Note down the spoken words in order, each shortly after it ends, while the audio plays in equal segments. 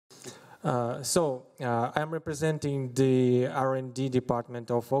I'm representing the R&D department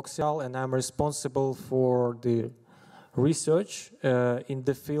of OCSiAl, and I'm responsible for the research in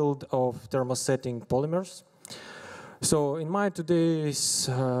the field of thermosetting polymers. So in my today's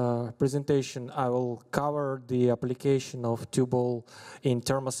presentation, I will cover the application of Tuball in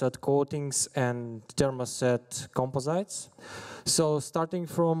thermoset coatings and thermoset composites. So starting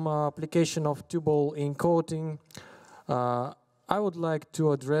from application of Tuball in coating, I would like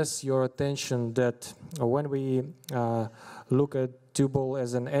to address your attention that when we look at Tuball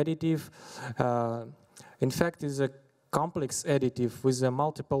as an additive, in fact it's a complex additive with a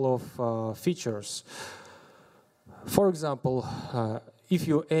multiple of features. For example, if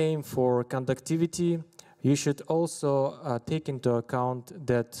you aim for conductivity, you should also take into account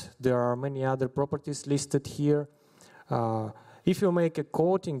that there are many other properties listed here. If you make a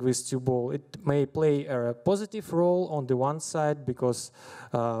coating with Tuball, it may play a positive role on the one side because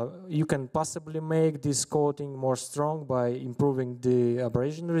you can possibly make this coating more strong by improving the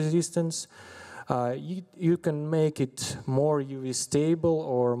abrasion resistance. You can make it more UV stable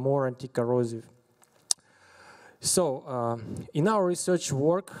or more anti-corrosive. So, in our research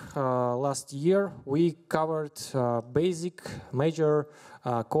work last year, we covered basic major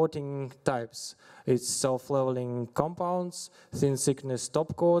coating types. It's self-leveling compounds, thin thickness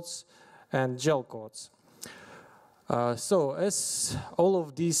top coats, and gel coats. So, as all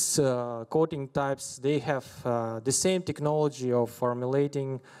of these coating types, they have the same technology of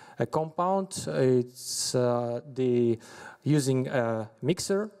formulating a compound. It's using a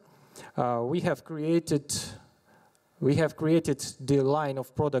mixer. We have created the line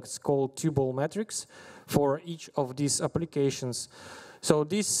of products called Tuball Matrix for each of these applications. So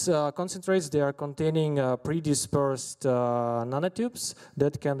these concentrates, they are containing pre-dispersed nanotubes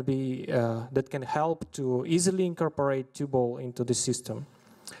that can help to easily incorporate Tuball into the system.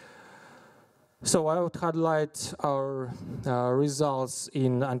 So I would highlight our results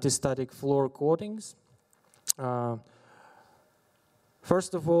in antistatic floor coatings.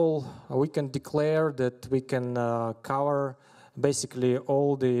 First of all, we can declare that we can cover basically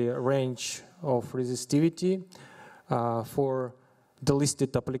all the range of resistivity for the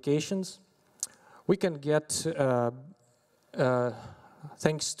listed applications. We can get,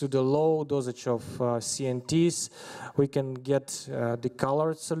 thanks to the low dosage of CNTs, we can get the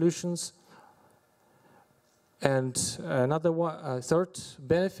colored solutions. And another one, third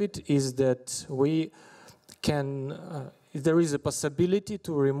benefit is that we can there is a possibility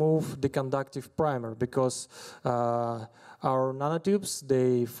to remove the conductive primer because our nanotubes,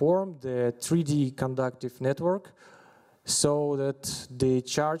 they form the 3D conductive network so that the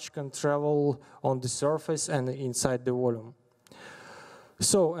charge can travel on the surface and inside the volume.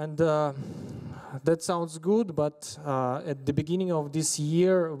 So, and that sounds good, but at the beginning of this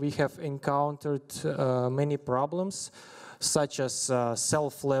year we have encountered many problems such as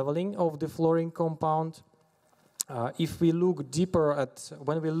self-leveling of the fluorine compound. If we look deeper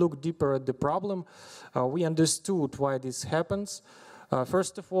when we look deeper at the problem, we understood why this happens.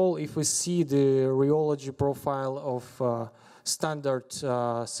 First of all, if we see the rheology profile of standard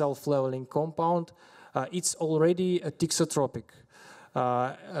self-leveling compound, it's already thixotropic.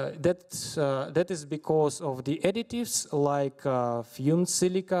 That is because of the additives like fumed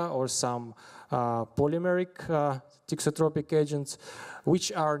silica or some polymeric thixotropic agents,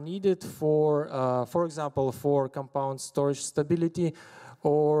 which are needed for example, for compound storage stability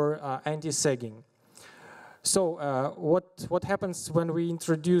or anti-sagging. So what happens when we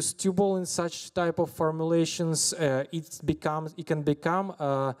introduce Tuball in such type of formulations? It can become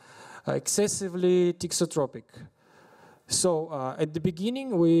excessively thixotropic. So at the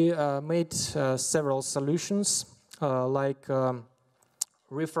beginning we made several solutions like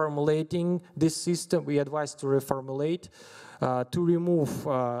reformulating this system. We advise to reformulate to remove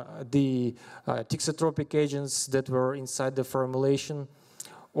the thixotropic agents that were inside the formulation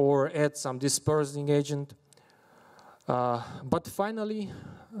or add some dispersing agent. But finally,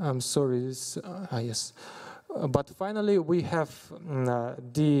 I'm sorry, yes. But finally we have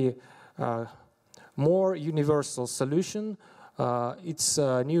the more universal solution. It's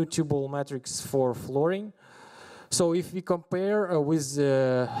a new Tuball matrix for fluorine. So if we compare with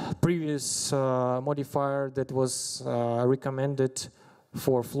the previous modifier that was recommended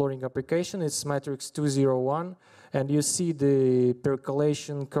for fluorine application, it's matrix 201, and you see the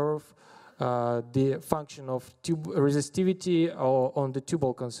percolation curve, the function of resistivity on the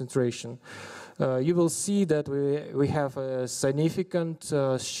Tuball concentration. You will see that we have a significant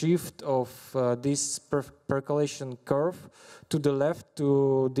shift of this percolation curve to the left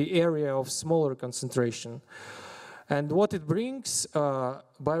to the area of smaller concentration. And what it brings,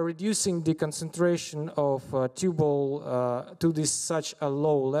 by reducing the concentration of Tuball to such a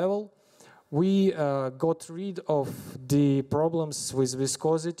low level, we got rid of the problems with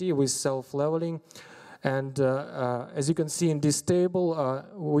viscosity, with self-leveling. And as you can see in this table,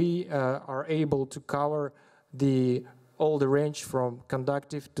 we are able to cover all the range from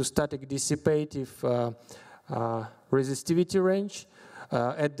conductive to static dissipative resistivity range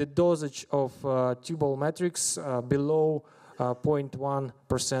at the dosage of Tuball matrix below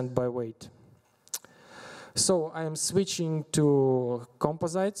 0.1% by weight. So I am switching to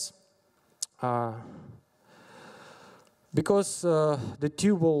composites. Because the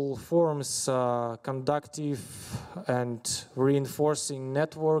Tuball forms conductive and reinforcing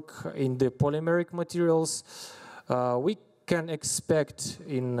network in the polymeric materials, we can expect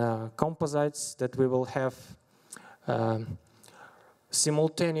in composites that we will have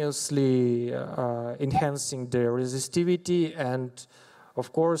simultaneously enhancing the resistivity and,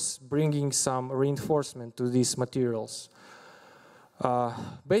 of course, bringing some reinforcement to these materials.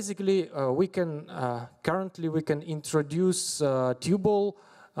 Basically, currently we can introduce Tuball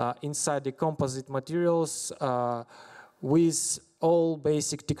inside the composite materials with all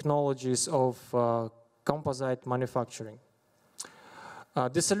basic technologies of composite manufacturing.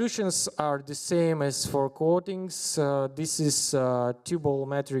 The solutions are the same as for coatings. This is Tuball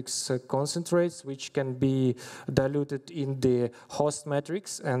matrix concentrates, which can be diluted in the host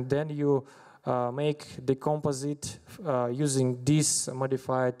matrix, and then you make the composite using this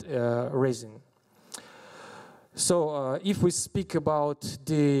modified resin. So if we speak about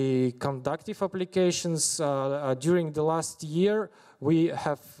the conductive applications, during the last year we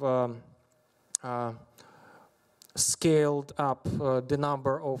have scaled up the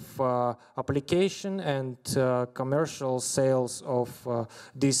number of application and commercial sales of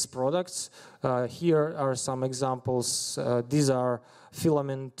these products. Here are some examples. These are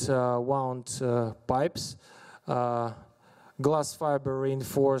filament wound pipes, glass fiber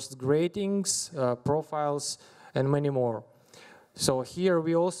reinforced gratings, profiles, and many more. So here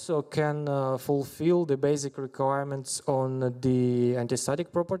we also can fulfill the basic requirements on the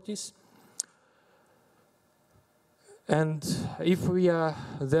antistatic properties. And if we are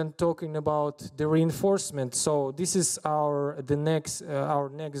then talking about the reinforcement, so this is our next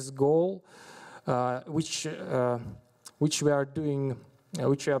goal, which we are doing,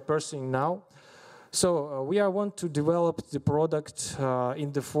 which we are pursuing now. So we want to develop the product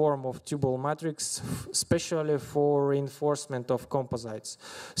in the form of Tuball matrix, especially for reinforcement of composites.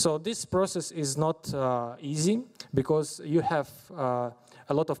 So this process is not easy because you have a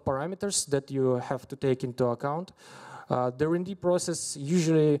lot of parameters that you have to take into account. The R&D process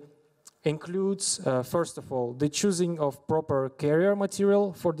usually includes, first of all, the choosing of proper carrier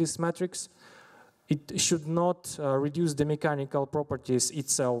material for this matrix. It should not reduce the mechanical properties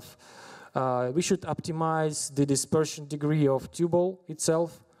itself. We should optimize the dispersion degree of Tuball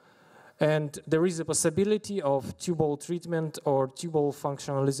itself. And there is a possibility of Tuball treatment or Tuball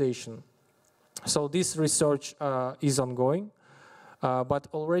functionalization. So this research is ongoing, but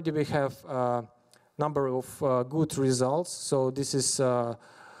already we have number of good results. So this is the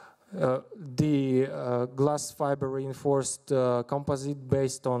glass fiber reinforced composite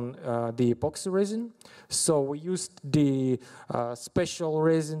based on the epoxy resin. So we used the special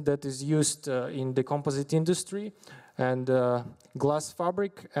resin that is used in the composite industry and glass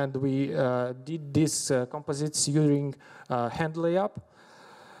fabric, and we did these composites using hand layup.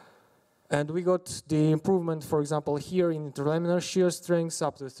 And we got the improvement, for example, here in interlaminar shear strengths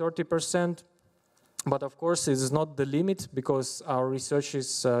up to 30%. But of course, it is not the limit because our research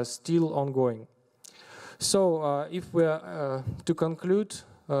is still ongoing. So if we are to conclude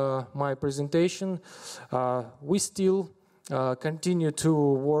my presentation, we still continue to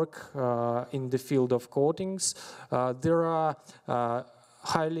work in the field of coatings. There are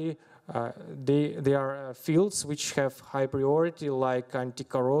fields which have high priority, like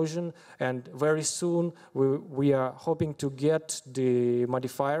anti-corrosion, and very soon we are hoping to get the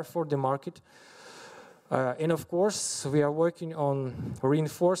modifier for the market. And of course, we are working on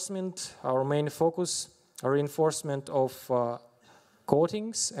reinforcement, our main focus, reinforcement of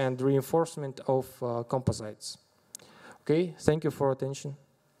coatings and reinforcement of composites. Okay, thank you for attention.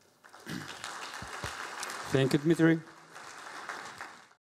 Thank you, Dmitrii.